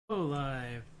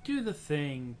Live. Do the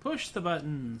thing. Push the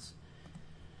buttons.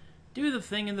 Do the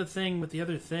thing and the thing with the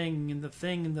other thing and the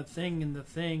thing and the thing and the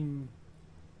thing.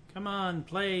 Come on,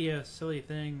 play, you silly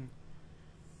thing.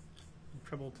 I'm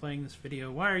trouble playing this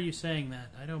video. Why are you saying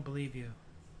that? I don't believe you.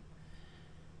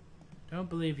 Don't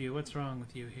believe you. What's wrong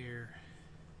with you here?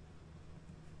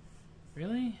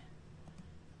 Really?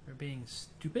 We're being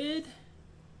stupid?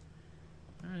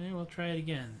 Alright, we'll try it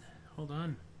again. Hold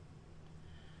on.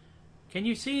 Can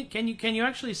you see? Can you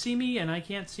actually see me and I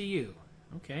can't see you?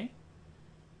 Okay.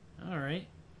 All right.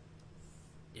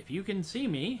 If you can see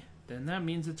me, then that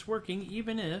means it's working,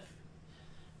 even if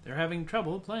they're having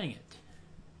trouble playing it.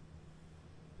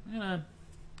 I'm gonna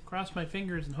cross my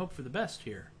fingers and hope for the best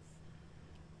here.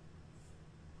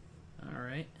 All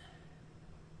right.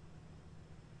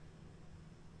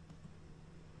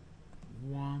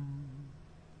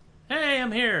 Hey,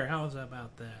 I'm here. How's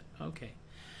about that? Okay.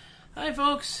 Hi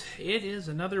folks, it is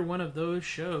another one of those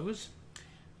shows.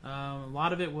 A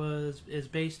lot of it is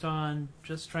based on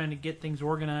just trying to get things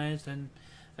organized and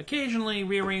occasionally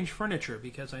rearrange furniture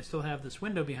because I still have this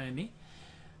window behind me.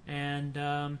 And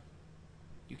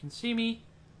you can see me,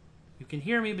 you can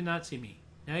hear me but not see me.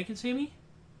 Now you can see me?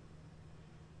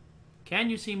 Can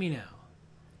you see me now?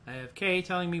 I have Kay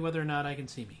telling me whether or not I can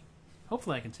see me.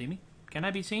 Hopefully I can see me. Can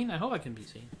I be seen? I hope I can be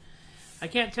seen. I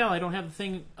can't tell. I don't have the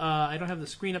thing. I don't have the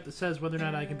screen up that says whether or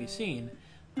not I can be seen.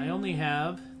 I only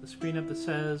have the screen up that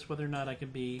says whether or not I can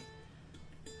be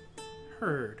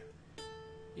heard.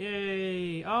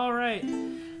 Yay! All right.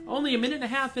 Only a minute and a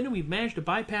half in, and we've managed to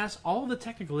bypass all the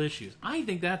technical issues. I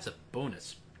think that's a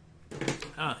bonus.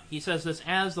 He says this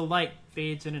as the light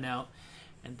fades in and out,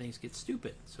 and things get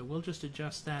stupid. So we'll just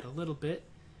adjust that a little bit.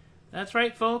 That's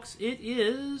right, folks. It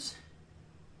is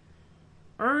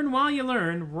Earn While You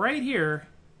Learn right here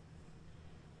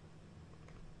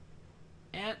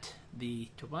at the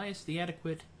Tobias the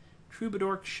Adequate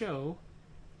Troubadork show.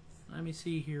 Let me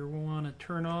see here. We'll want to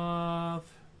turn off.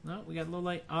 No, we got low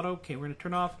light auto. Okay, we're going to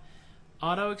turn off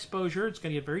auto exposure. It's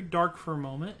going to get very dark for a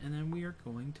moment, and then we are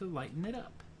going to lighten it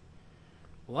up.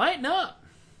 Lighten up!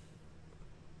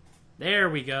 There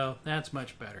we go. That's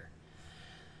much better.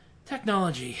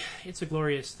 Technology, it's a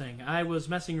glorious thing. I was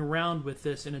messing around with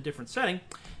this in a different setting,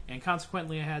 and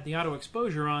consequently I had the auto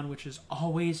exposure on, which is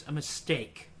always a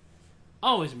mistake.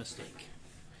 Always a mistake.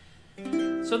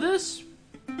 So this,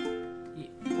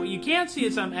 what you can't see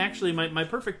is I'm actually, my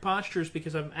perfect posture is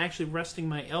because I'm actually resting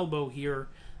my elbow here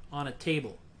on a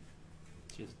table.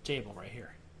 See the table right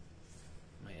here.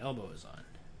 My elbow is on.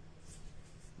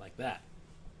 Like that.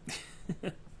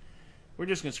 We're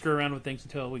just going to screw around with things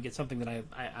until we get something that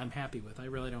I'm happy with. I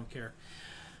really don't care.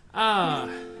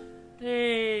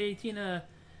 Hey, Tina.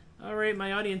 All right,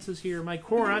 my audience is here. My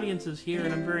core audience is here,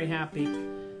 and I'm very happy.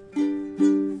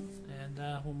 And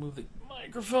we'll move the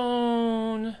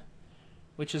microphone,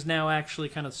 which is now actually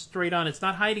kind of straight on. It's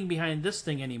not hiding behind this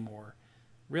thing anymore.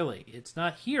 Really, it's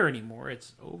not here anymore.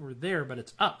 It's over there, but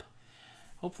it's up.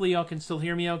 Hopefully y'all can still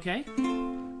hear me okay.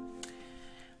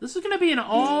 This is going to be an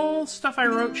all stuff I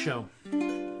wrote show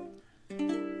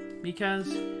because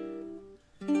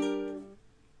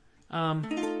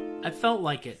I felt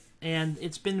like it, and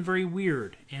it's been very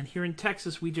weird. And here in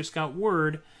Texas, we just got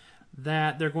word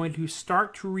that they're going to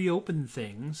start to reopen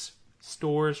things,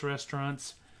 stores,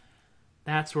 restaurants,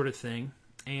 that sort of thing.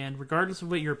 And regardless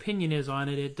of what your opinion is on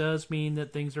it, it does mean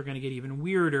that things are going to get even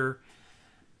weirder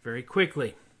very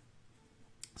quickly.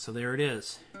 So there it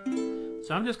is.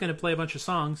 So I'm just going to play a bunch of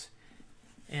songs,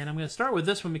 and I'm going to start with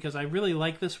this one because I really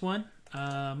like this one.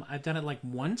 I've done it like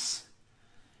once,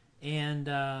 and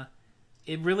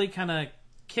it really kind of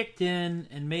kicked in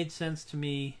and made sense to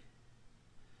me.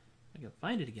 I can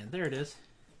find it again. There it is.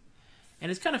 And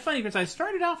it's kind of funny because I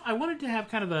started off, I wanted to have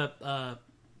kind of a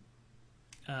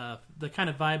the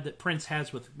kind of vibe that Prince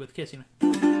has with Kiss, you know.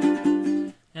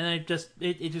 And it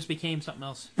just became something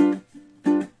else.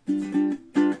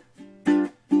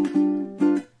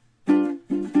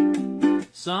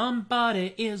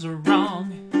 Somebody is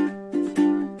wrong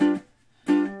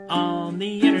on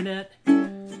the internet.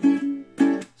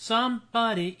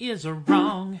 Somebody is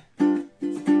wrong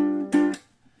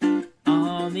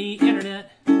on the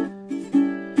internet.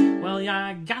 Well,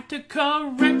 I got to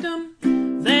correct them.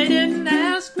 They didn't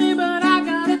ask me, but I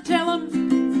gotta tell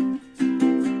them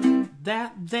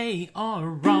that they are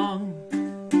wrong.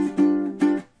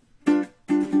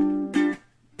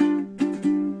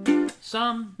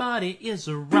 Somebody is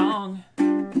wrong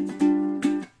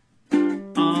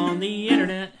on the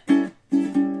internet.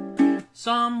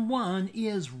 Someone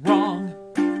is wrong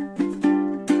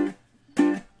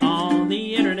on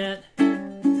the internet.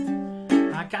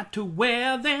 I got to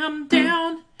wear them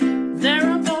down.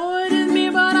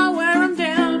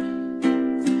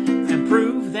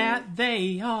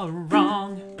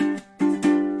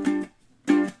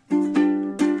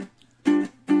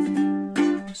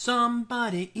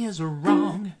 Somebody is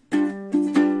wrong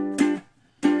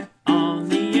on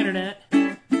the internet.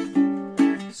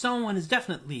 Someone is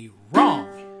definitely wrong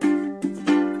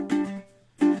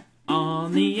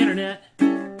on the internet.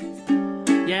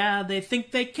 Yeah, they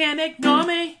think they can ignore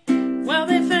me. Well,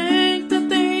 they think that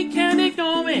they can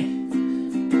ignore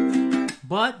me,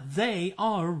 but they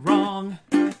are wrong.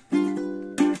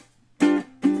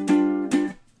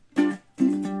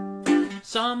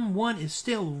 Someone is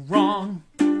still wrong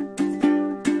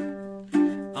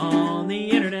on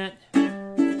the internet.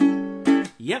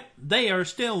 Yep, they are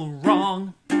still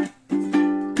wrong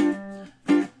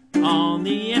on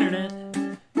the internet.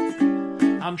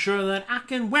 I'm sure that I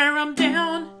can wear them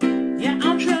down. Yeah,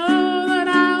 I'm sure that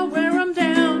I'll wear them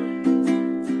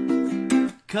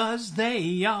down, 'cause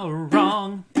they are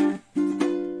wrong.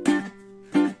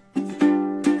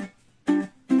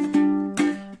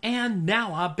 And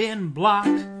now I've been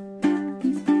blocked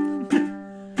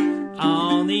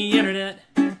on the internet.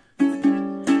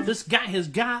 This guy has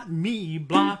got me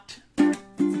blocked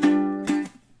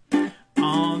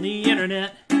on the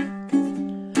internet.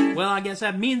 Well, I guess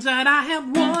that means that I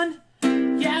have won.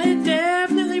 Yeah, it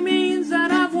definitely means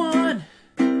that I've won,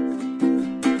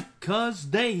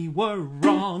 'cause they were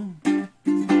wrong.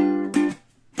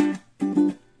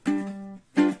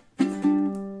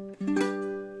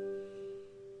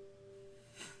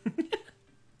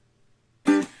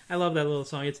 I love that little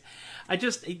song.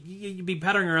 You'd be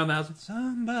pattering around the house.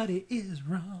 Somebody is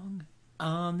wrong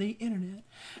on the internet.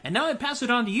 And now I pass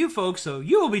it on to you folks, so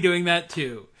you will be doing that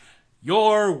too.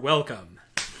 You're welcome.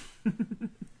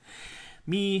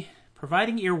 Me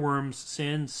providing earworms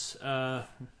since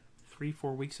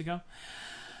 3-4 weeks ago.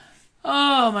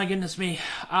 Oh my goodness me.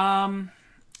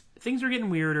 Things are getting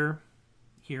weirder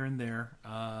here and there.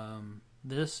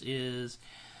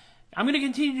 I'm going to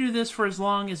continue to do this for as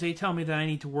long as they tell me that I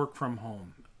need to work from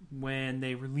home. When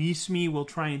they release me, we'll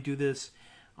try and do this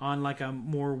on like a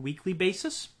more weekly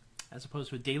basis as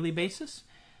opposed to a daily basis.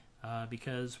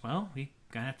 Because, well, we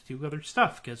gonna have to do other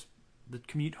stuff because the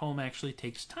commute home actually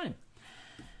takes time.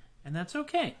 And that's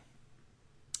okay.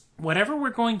 Whatever we're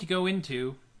going to go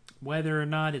into, whether or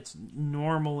not it's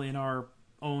normal in our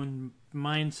own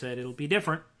mindset, it'll be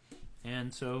different.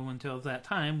 And so until that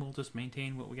time, we'll just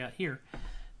maintain what we got here,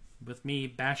 with me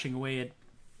bashing away at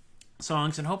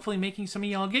songs and hopefully making some of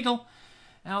y'all giggle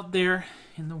out there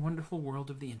in the wonderful world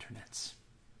of the internets.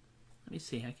 Let me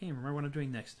see. I can't even remember what I'm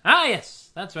doing next. Ah, yes!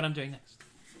 That's what I'm doing next.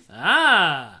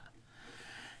 Ah!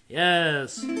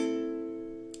 Yes.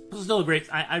 This is still great.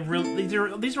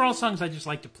 These are all songs I just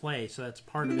like to play, so that's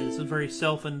part of it. It's very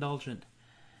self-indulgent.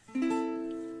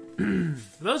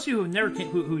 For those of you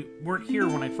who weren't here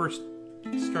when I first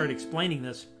started explaining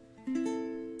this,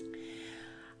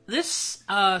 this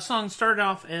song started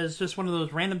off as just one of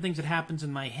those random things that happens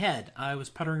in my head. I was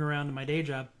puttering around in my day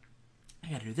job. I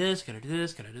gotta do this, gotta do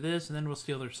this, gotta do this, and then we'll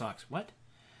steal their socks. What?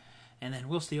 And then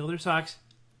we'll steal their socks.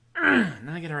 Now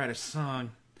I gotta write a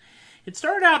song. It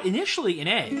started out initially in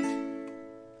A,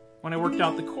 when I worked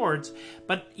out the chords,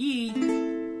 but E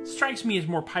strikes me as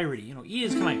more piratey. You know, E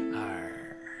is kind of like,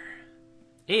 arr.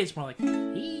 A is more like,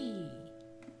 E.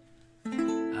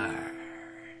 Arr.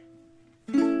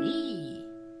 E.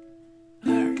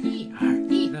 Arr, E, arr,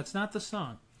 E. That's not the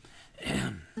song.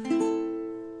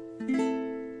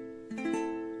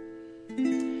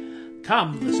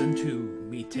 Come listen to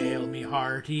me tale, me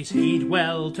hearties, heed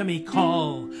well to me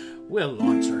call. We'll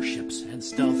launch our ships and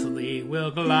stealthily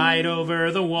we'll glide over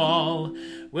the wall.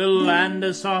 We'll land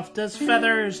as soft as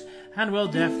feathers and we'll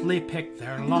deftly pick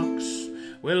their locks.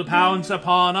 We'll pounce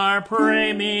upon our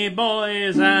prey, me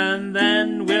boys, and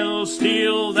then we'll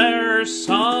steal their socks.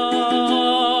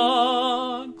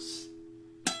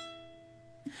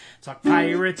 Sock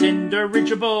pirates and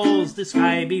dirigibles, the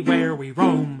sky be where we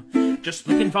roam. Just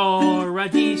looking for a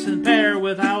decent pair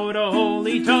without a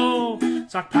holy toe.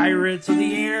 Sock pirates of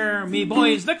the air, me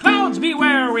boys, the clouds be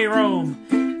where we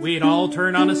roam. We'd all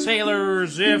turn on as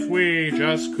sailors if we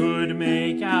just could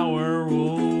make our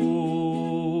own.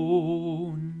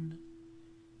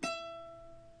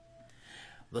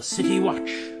 The city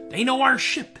watch, they know our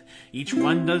ship, each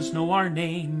one does know our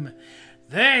name.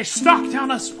 They stalk down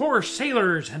us poor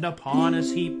sailors, and upon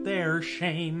us heap their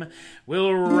shame.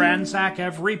 We'll ransack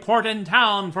every port in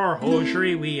town for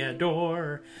hosiery we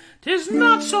adore. 'Tis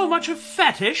not so much a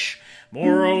fetish,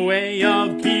 more a way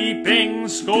of keeping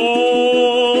score.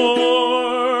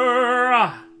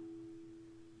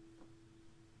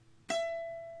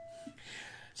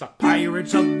 So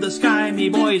pirates of the sky, me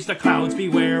boys, the clouds be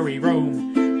where we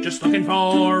roam. Just looking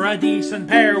for a decent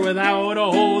pair without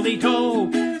a holy toe.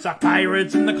 Sock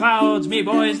pirates in the clouds, me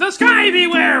boys, the sky be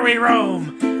where we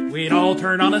roam. We'd all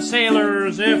turn on as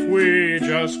sailors if we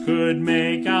just could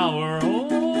make our own.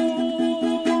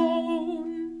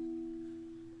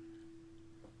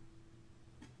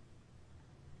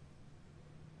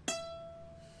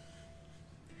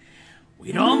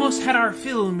 We'd almost had our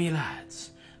fill, me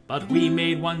lads, but we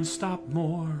made one stop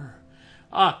more.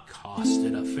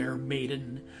 Accosted a fair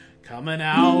maiden coming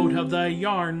out of the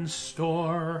yarn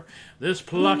store. This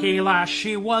plucky lass,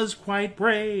 she was quite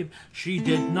brave. She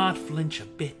did not flinch a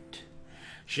bit.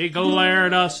 She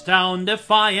glared us down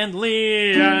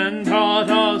defiantly and taught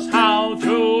us how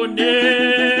to knit.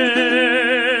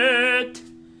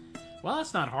 Well,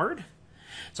 that's not hard.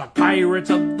 So pirates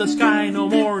of the sky no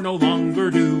more, no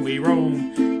longer do we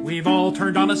roam. We've all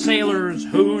turned on as sailors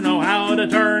who know how to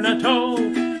turn a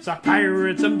toe. So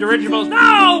pirates of dirigibles,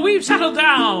 no, we've settled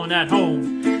down at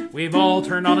home. We've all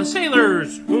turned on as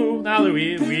sailors who, now that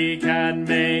we can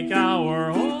make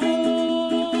our own.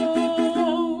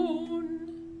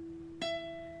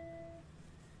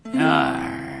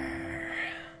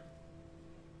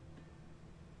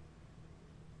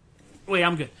 Wait,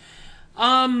 I'm good.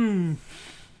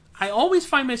 I always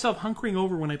find myself hunkering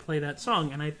over when I play that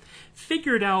song, and I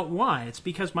figured out why. It's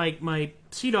because my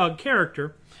Sea Dog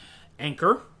character,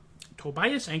 Anchor,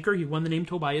 Tobias Anchor, he won the name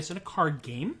Tobias in a card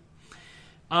game.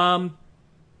 Anchor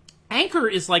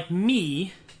is like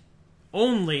me,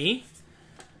 only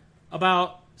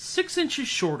about 6 inches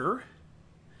shorter,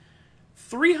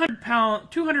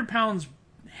 200 pounds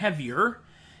heavier,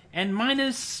 and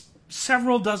minus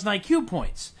several dozen IQ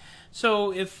points.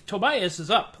 So if Tobias is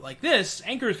up like this,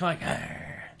 Anchor's like,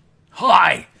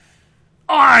 hi,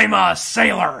 I'm a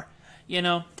sailor, you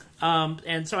know.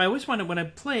 And so I always find that when I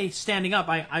play standing up,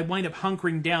 I wind up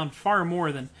hunkering down far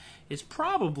more than is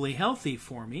probably healthy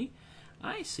for me.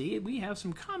 I see we have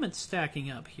some comments stacking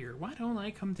up here. Why don't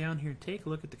I come down here and take a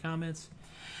look at the comments?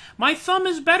 My thumb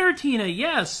is better, Tina.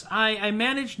 Yes, I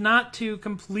managed not to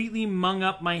completely mung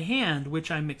up my hand,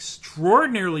 which I'm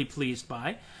extraordinarily pleased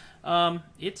by.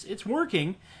 It's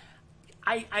working.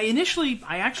 I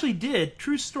actually did,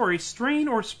 true story, strain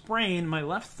or sprain my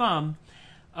left thumb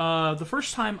the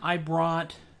first time I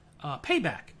brought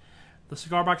Payback, the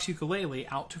cigar box ukulele,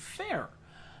 out to fair.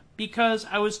 Because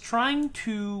I was trying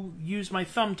to use my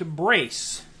thumb to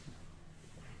brace.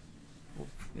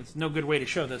 It's no good way to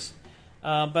show this.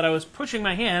 But I was pushing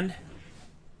my hand,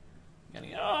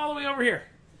 getting all the way over here,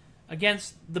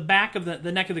 against the back of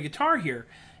the neck of the guitar here.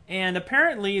 And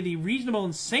apparently the reasonable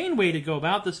and sane way to go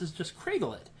about this is just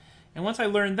cradle it. And once I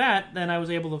learned that, then I was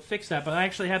able to fix that. But I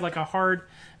actually had like a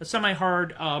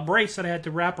semi-hard brace that I had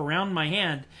to wrap around my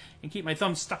hand and keep my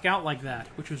thumb stuck out like that,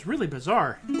 which was really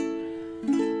bizarre.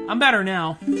 I'm better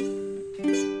now.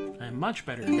 I'm much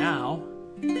better now.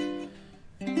 Yeah.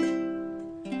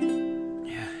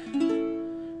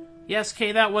 Yes,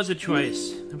 Kay, that was a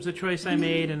choice. It was a choice I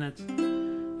made, and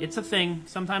it's a thing.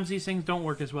 Sometimes these things don't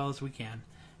work as well as we can,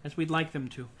 as we'd like them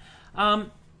to.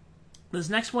 This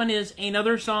next one is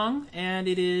another song, and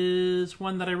it is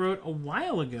one that I wrote a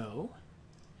while ago.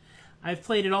 I've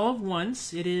played it all at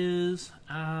once. It is,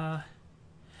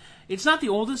 it's not the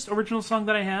oldest original song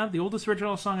that I have. The oldest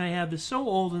original song I have is so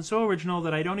old and so original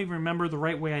that I don't even remember the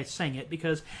right way I sang it,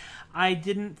 because I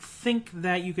didn't think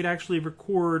that you could actually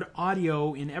record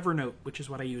audio in Evernote, which is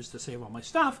what I use to save all my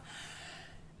stuff.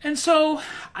 And so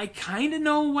I kind of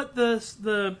know what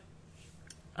the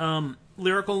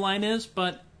lyrical line is,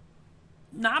 but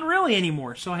not really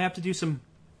anymore. So I have to do some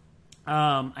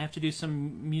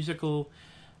musical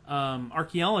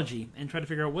archaeology and try to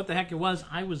figure out what the heck it was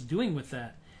I was doing with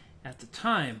that at the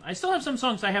time. I still have some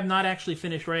songs I have not actually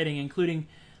finished writing, including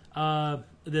the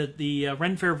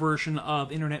Ren Fair version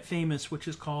of Internet Famous, which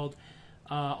is called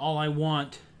All I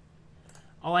Want.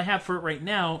 All I have for it right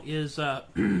now is I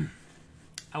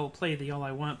will play the All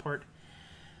I Want part.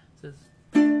 It says,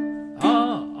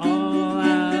 all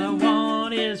I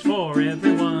want is for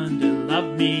everyone to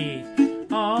love me.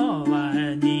 All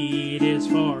I need is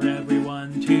for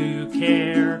everyone to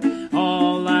care.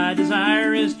 All I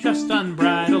desire is just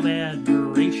unbridled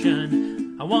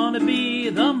admiration. I want to be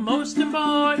the most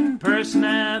important person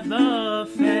at the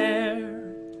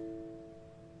fair.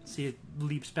 See, it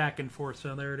leaps back and forth,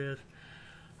 so there it is.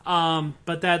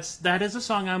 But that is a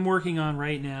song I'm working on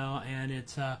right now, and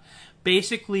it's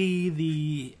basically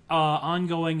the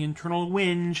ongoing internal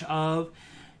whinge of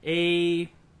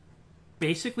a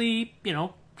basically,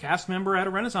 cast member at a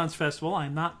Renaissance festival.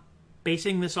 I'm not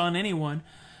basing this on anyone,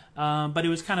 but it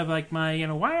was kind of like my,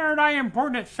 why aren't I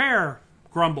important at fair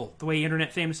grumble, the way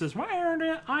Internet Famous says, why aren't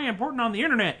I important on the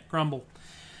internet grumble.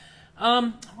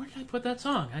 Where did I put that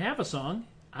song? I have a song.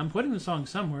 I'm putting the song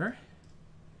somewhere.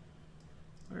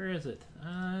 Where is it?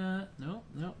 No,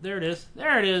 there it is.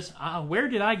 There it is. Where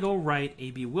did I go write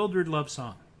a bewildered love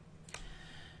song?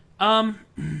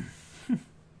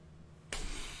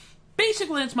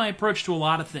 Basically, it's my approach to a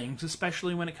lot of things,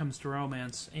 especially when it comes to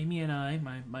romance. Amy and I,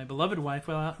 my beloved wife,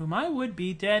 without whom I would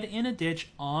be dead in a ditch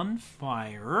on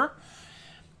fire,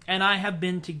 and I have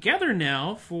been together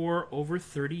now for over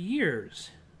 30 years.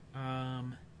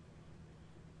 About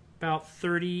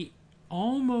 30,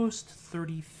 almost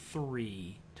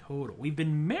 33 total. We've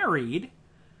been married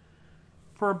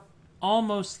for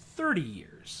almost 30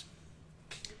 years.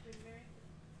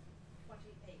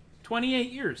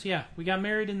 28 years, yeah. We got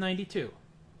married in 92.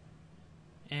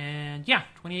 And yeah,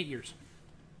 28 years.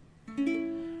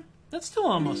 That's still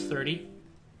almost 30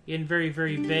 in very,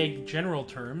 very vague general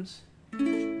terms. We're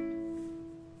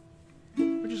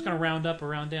just going to round up or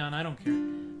round down. I don't care.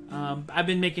 I've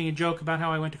been making a joke about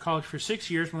how I went to college for 6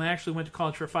 years when I actually went to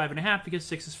college for 5.5 because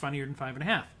 6 is funnier than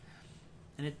 5.5.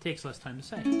 And it takes less time to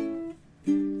say.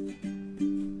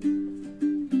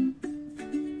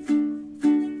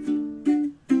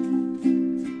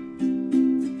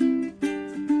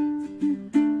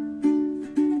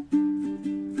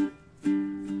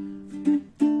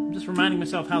 Reminding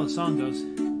myself how the song goes.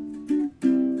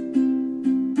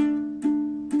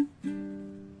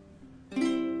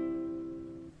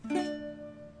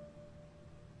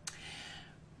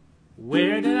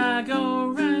 Where did I go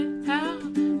right?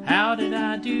 How did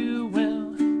I do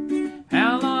well?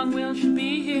 How long will she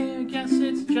be here? Guess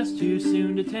it's just too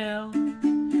soon to tell.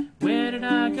 Where did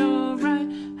I go right?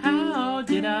 How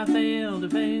did I fail to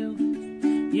fail?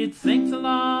 You'd think the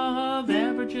law of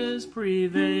averages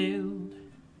prevailed.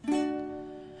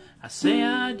 I say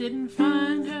I didn't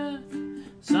find her,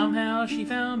 somehow she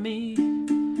found me,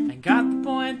 and got the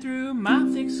point through my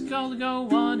thick skull to go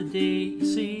on a date, you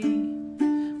see.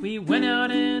 We went out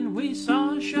and we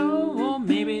saw a show, or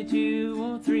maybe 2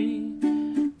 or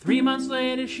 3. 3 months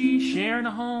later she's sharing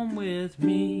a home with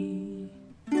me.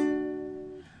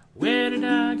 Where did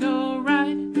I go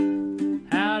right?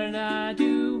 How did I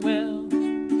do well?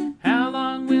 How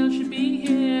long will she be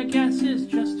here? Guess it's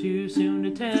just too soon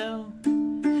to tell.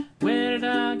 Where did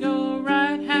I go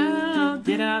right? How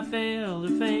did I fail to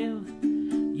fail?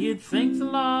 You'd think the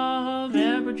law of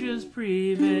averages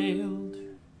prevailed.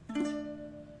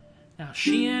 Now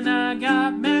she and I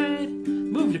got married,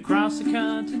 moved across the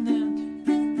continent,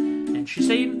 and she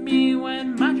saved me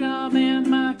when my job and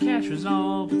my cash was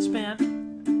all but spent.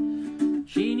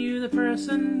 She knew the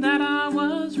person that I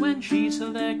was when she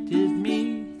selected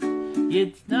me.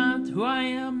 It's not who I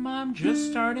am, I'm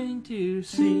just starting to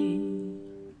see.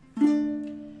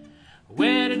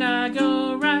 Where did I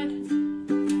go right?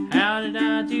 How did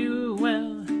I do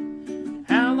well?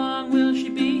 How long will she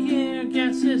be here?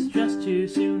 Guess it's just too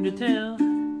soon to tell.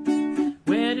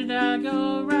 Where did I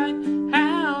go right?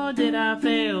 How did I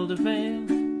fail to fail?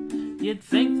 You'd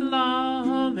think the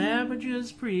law of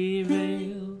averages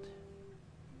prevailed.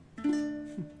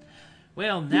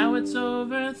 Well, now it's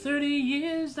over 30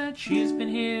 years that she's been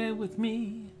here with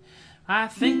me. I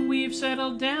think we've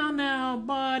settled down now,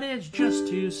 but it's just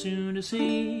too soon to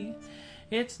see.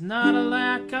 It's not a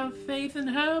lack of faith in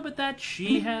her, but that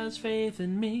she has faith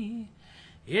in me.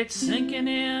 It's sinking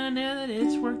in and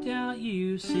it's worked out,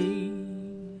 you see.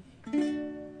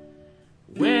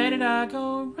 Where did I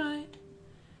go right?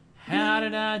 How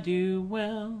did I do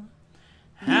well?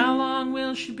 How long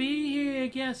will she be here?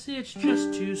 Guess it's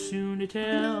just too soon to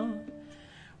tell.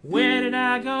 Where did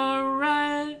I go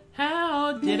right?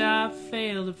 How did I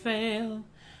fail to fail?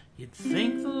 You'd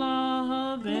think the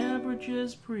law of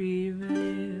averages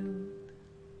prevailed.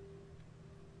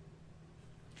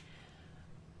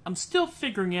 I'm still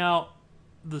figuring out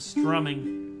the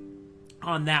strumming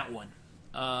on that one.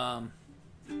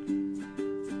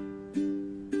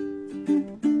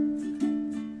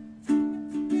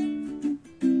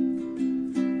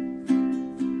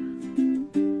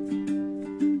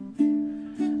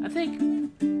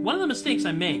 One of the mistakes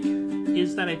I make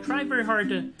is that I try very hard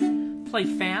to play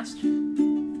fast.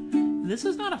 This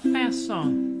is not a fast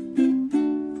song.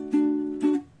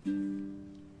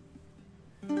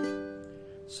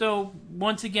 So,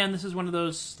 once again, this is one of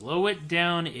those slow it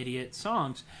down idiot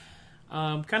songs.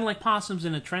 Kind of like Possums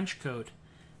in a Trench Coat,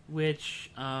 which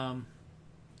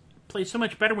plays so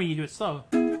much better when you do it slow.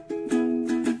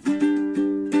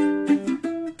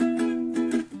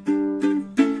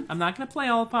 I'm not going to play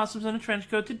all the Possums in a Trench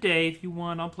Coat today. If you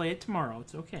want, I'll play it tomorrow.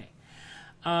 It's okay.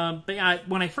 But yeah,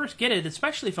 when I first get it,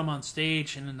 especially if I'm on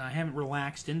stage and I haven't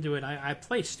relaxed into it, I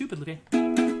play stupidly.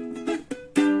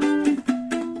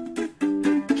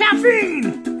 Caffeine!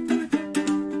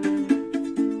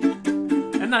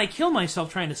 And then I kill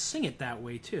myself trying to sing it that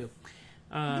way, too.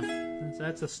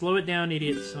 That's a Slow It Down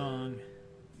Idiot song.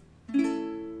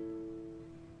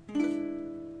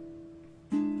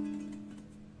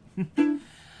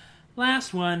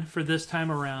 Last one for this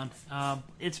time around.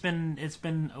 It's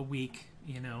been a week,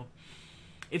 you know.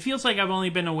 It feels like I've only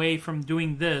been away from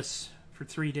doing this for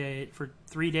 3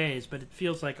 days, but it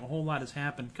feels like a whole lot has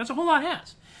happened, because a whole lot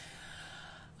has.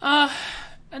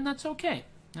 And that's okay.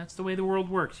 That's the way the world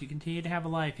works. You continue to have a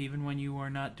life even when you are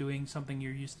not doing something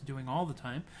you're used to doing all the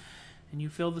time, and you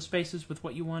fill the spaces with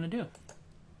what you want to do.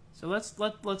 So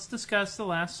let's discuss the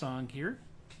last song here.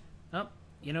 Oh,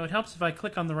 you know, it helps if I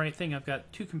click on the right thing. I've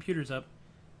got 2 computers up.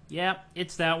 Yeah,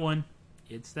 it's that one.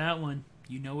 It's that one.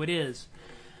 You know it is.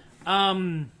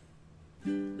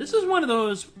 This is one of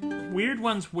those weird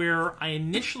ones where I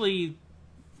initially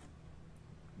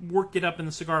worked it up in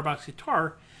the cigar box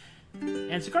guitar,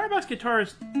 and cigar box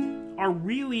guitars are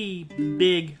really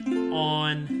big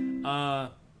on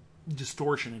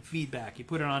distortion and feedback. You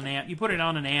put it on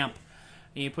an amp,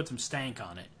 and you put some stank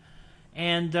on it.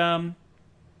 And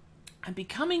I'm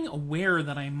becoming aware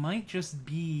that I might just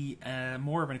be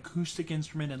more of an acoustic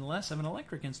instrument and less of an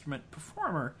electric instrument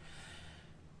performer,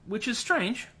 which is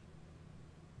strange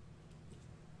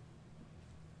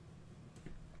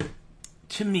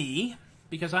to me,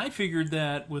 because I figured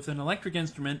that with an electric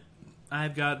instrument,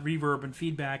 I've got reverb and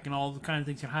feedback and all the kind of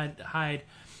things to hide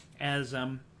as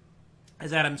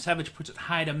Adam Savage puts it,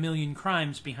 hide a million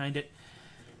crimes behind it.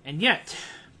 And yet,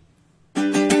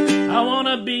 I want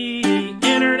to be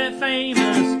internet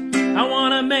famous. I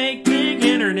want to make big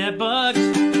internet bucks.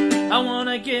 I want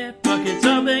to get buckets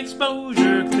of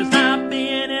exposure, because not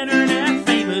being internet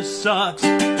famous sucks.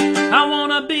 I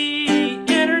want to be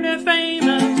internet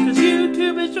famous, because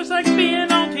YouTube is just like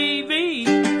being on TV.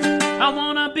 I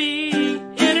want to be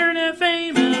internet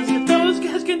famous. If those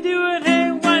guys can do it,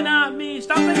 hey, why not me?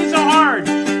 Stop thinking so hard.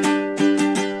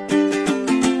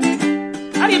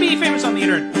 How do you be famous on the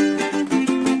internet?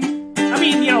 I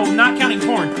mean, you know, not counting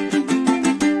porn.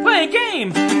 Play a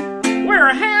game. Wear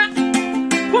a hat.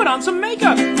 Put on some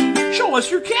makeup. Show us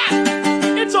your cat.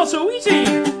 It's all so easy.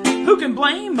 Who can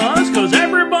blame us? Because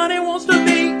everybody wants to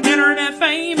be internet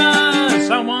famous.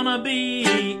 I want to be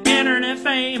internet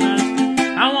famous.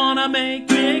 I want to make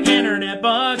big internet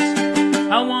bucks.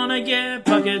 I want to get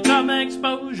buckets of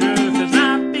exposure, because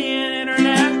not being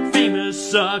internet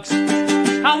famous sucks.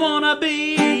 I want to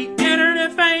be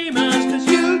internet famous, because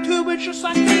YouTube is just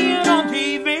like being on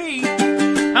TV.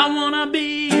 I want to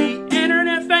be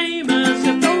internet famous.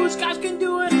 If those guys can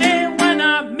do it, hey, why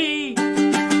not me?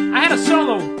 I had a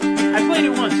solo. I played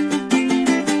it once.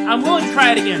 I'm willing to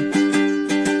try it again.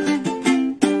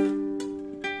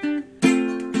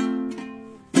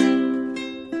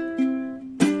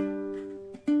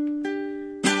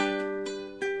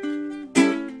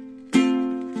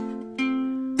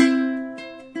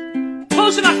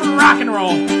 Close enough for rock and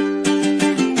roll.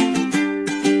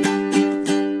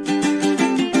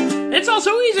 It's all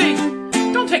so easy.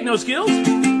 Don't take no skills.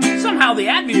 Somehow the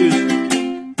ad views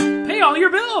pay all your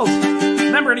bills.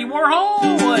 Remember Andy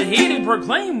Warhol? What he did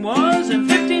proclaim was, in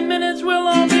 15 minutes we'll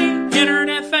all be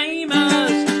internet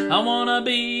famous. I wanna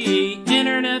be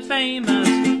internet famous.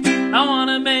 I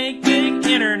wanna make big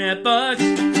internet bucks.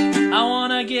 I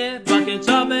wanna get buckets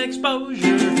of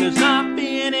exposure, because not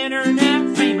being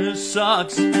internet famous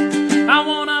sucks. I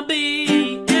wanna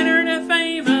be internet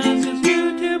famous, because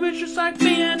YouTube is just like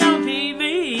being on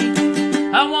TV.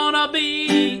 I wanna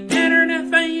be internet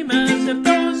famous. If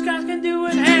those guys can do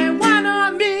it, hey, why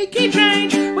not me? Key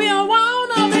change. We all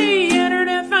wanna be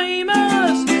internet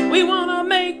famous. We wanna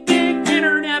make big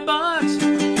internet bucks.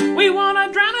 We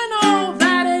wanna drown in all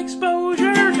that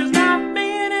exposure, because not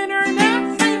being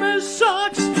internet famous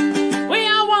sucks. We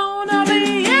all wanna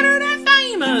be internet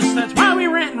famous. That's why we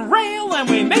rant and rail and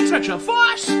we make such a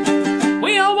fuss.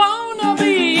 We all wanna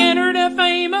be internet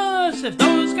famous. If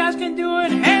those guys can do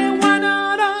it, hey, why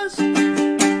not us?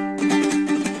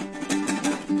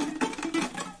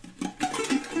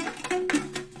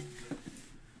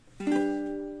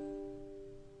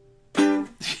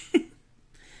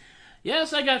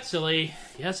 Yes, I got silly.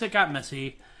 Yes, it got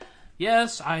messy.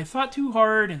 Yes, I thought too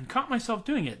hard and caught myself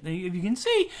doing it. If you can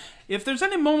see, if there's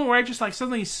any moment where I just like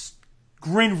suddenly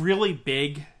grin really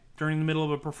big during the middle of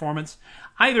a performance,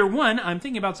 either one, I'm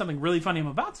thinking about something really funny I'm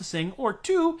about to sing, or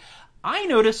two, I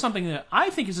notice something that I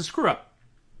think is a screw-up.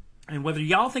 And whether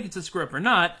y'all think it's a screw-up or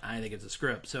not, I think it's a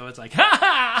screw-up. So it's like, ha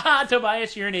ha ha,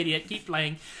 Tobias, you're an idiot. Keep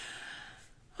playing.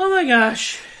 Oh my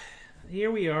gosh. Here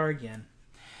we are again.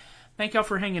 Thank y'all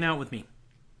for hanging out with me.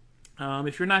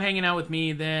 If you're not hanging out with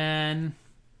me, then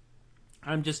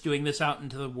I'm just doing this out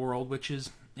into the world, which is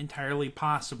entirely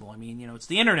possible. I mean, it's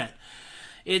the internet.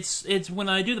 It's when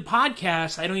I do the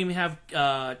podcast, I don't even have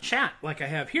chat like I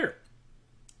have here.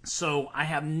 So I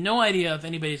have no idea if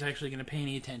anybody's actually going to pay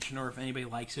any attention or if anybody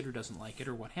likes it or doesn't like it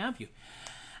or what have you.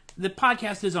 The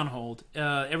podcast is on hold.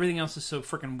 Everything else is so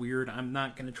freaking weird. I'm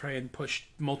not going to try and push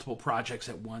multiple projects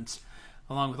at once,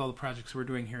 along with all the projects we're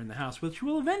doing here in the house, which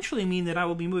will eventually mean that I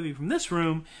will be moving from this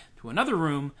room to another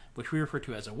room, which we refer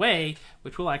to as a way,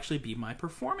 which will actually be my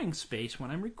performing space when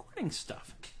I'm recording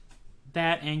stuff.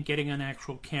 That and getting an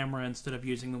actual camera instead of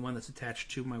using the one that's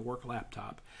attached to my work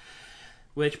laptop.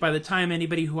 Which, by the time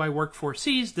anybody who I work for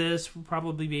sees this, will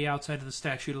probably be outside of the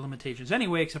statute of limitations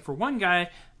anyway, except for one guy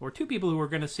or two people who are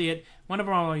going to see it. One of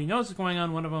them already knows what's going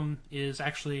on. One of them is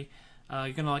actually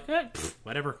going to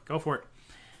whatever, go for it.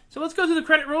 So let's go through the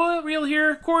credit reel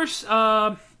here. Of course,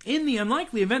 in the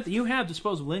unlikely event that you have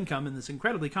disposable income in this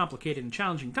incredibly complicated and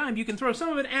challenging time, you can throw some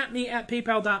of it at me at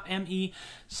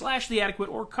paypal.me/theadequate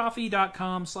or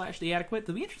coffee.com/theadequate.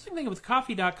 The interesting thing with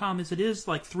coffee.com is it is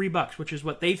like $3, which is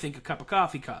what they think a cup of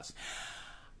coffee costs.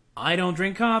 I don't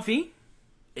drink coffee.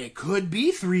 It could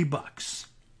be $3.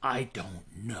 I don't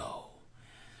know.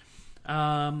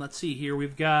 Let's see here.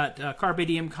 We've got Carpe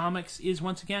Diem Comics is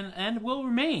once again and will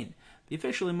remain the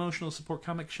official emotional support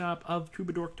comic shop of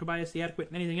Troubadork, Tobias the Adequate,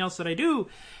 and anything else that I do.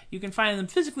 You can find them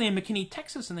physically in McKinney,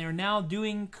 Texas, and they are now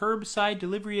doing curbside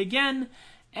delivery again,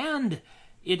 and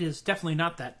it is definitely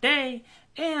not that day,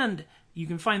 and you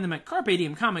can find them at Carpe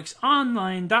Diem Comics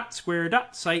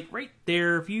online.square.site right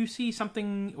there. If you see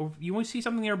something, or you want to see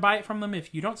something there, buy it from them.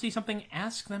 If you don't see something,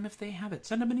 ask them if they have it.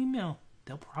 Send them an email.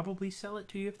 They'll probably sell it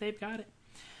to you if they've got it.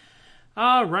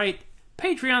 All right.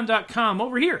 Patreon.com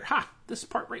over here. This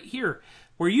part right here,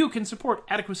 where you can support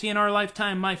Adequacy in Our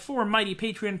Lifetime. My four mighty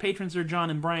Patreon patrons are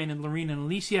John and Brian and Lorene and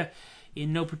Alicia,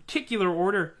 in no particular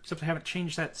order, except I haven't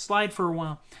changed that slide for a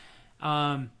while.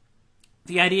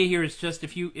 The idea here is just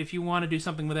if you want to do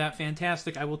something with that,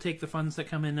 fantastic. I will take the funds that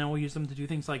come in and I will use them to do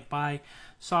things like buy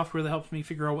software that helps me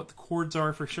figure out what the chords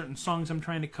are for certain songs I'm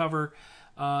trying to cover.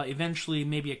 Eventually,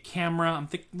 maybe a camera. I'm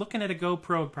looking at a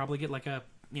GoPro. I'd probably get like a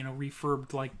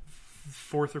refurbed like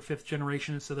 4th or 5th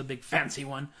generation instead of the big fancy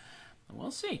one. We'll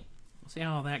see. We'll see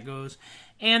how that goes.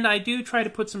 And I do try to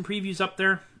put some previews up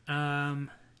there.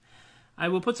 I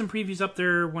will put some previews up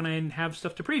there when I have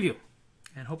stuff to preview.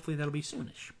 And hopefully that'll be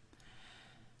soonish.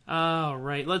 All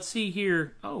right, let's see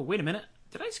here. Oh, wait a minute.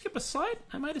 Did I skip a slide?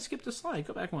 I might have skipped a slide.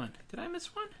 Go back one. Did I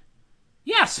miss one?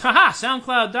 Yes! Haha!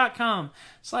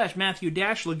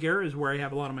 SoundCloud.com/Matthew-Laguerre is where I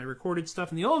have a lot of my recorded stuff.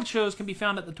 And the old shows can be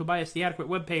found at the Tobias the Adequate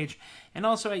webpage. And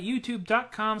also at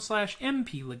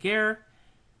YouTube.com/MPLaguerre,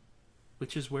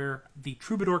 which is where the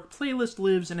Troubadork playlist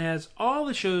lives and has all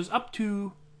the shows up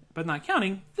to, but not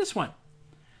counting, this one.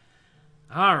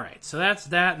 All right, so that's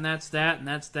that, and that's that, and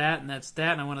that's that, and that's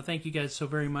that. And I want to thank you guys so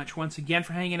very much once again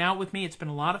for hanging out with me. It's been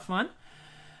a lot of fun.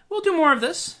 We'll do more of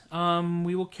this.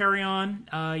 We will carry on.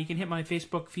 You can hit my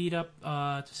Facebook feed up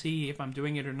to see if I'm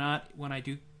doing it or not. When I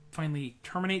do finally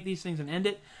terminate these things and end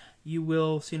it, you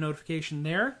will see a notification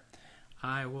there.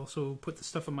 I will also put the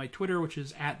stuff on my Twitter, which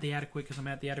is @TheAdequate, because I'm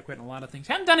 @TheAdequate in a lot of things.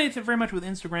 Haven't done anything very much with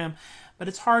Instagram, but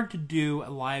it's hard to do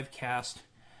a live cast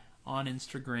on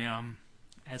Instagram,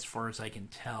 as far as I can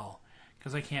tell,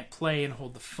 because I can't play and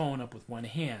hold the phone up with one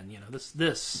hand.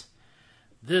 This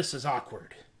is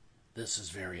awkward. This is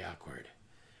very awkward.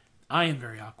 I am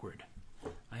very awkward.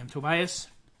 I am Tobias.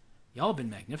 Y'all have been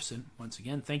magnificent. Once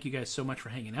again, thank you guys so much for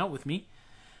hanging out with me.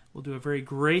 We'll do a very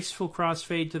graceful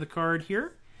crossfade to the card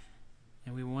here.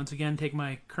 And we will once again take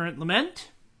my current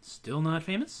lament, still not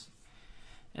famous.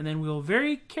 And then we'll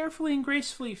very carefully and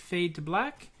gracefully fade to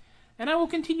black. And I will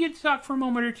continue to talk for a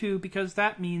moment or two, because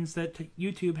that means that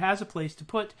YouTube has a place to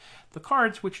put the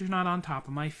cards which are not on top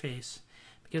of my face.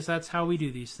 Because that's how we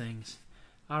do these things.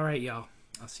 All right, y'all.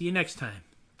 I'll see you next time.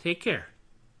 Take care.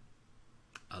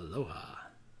 Aloha.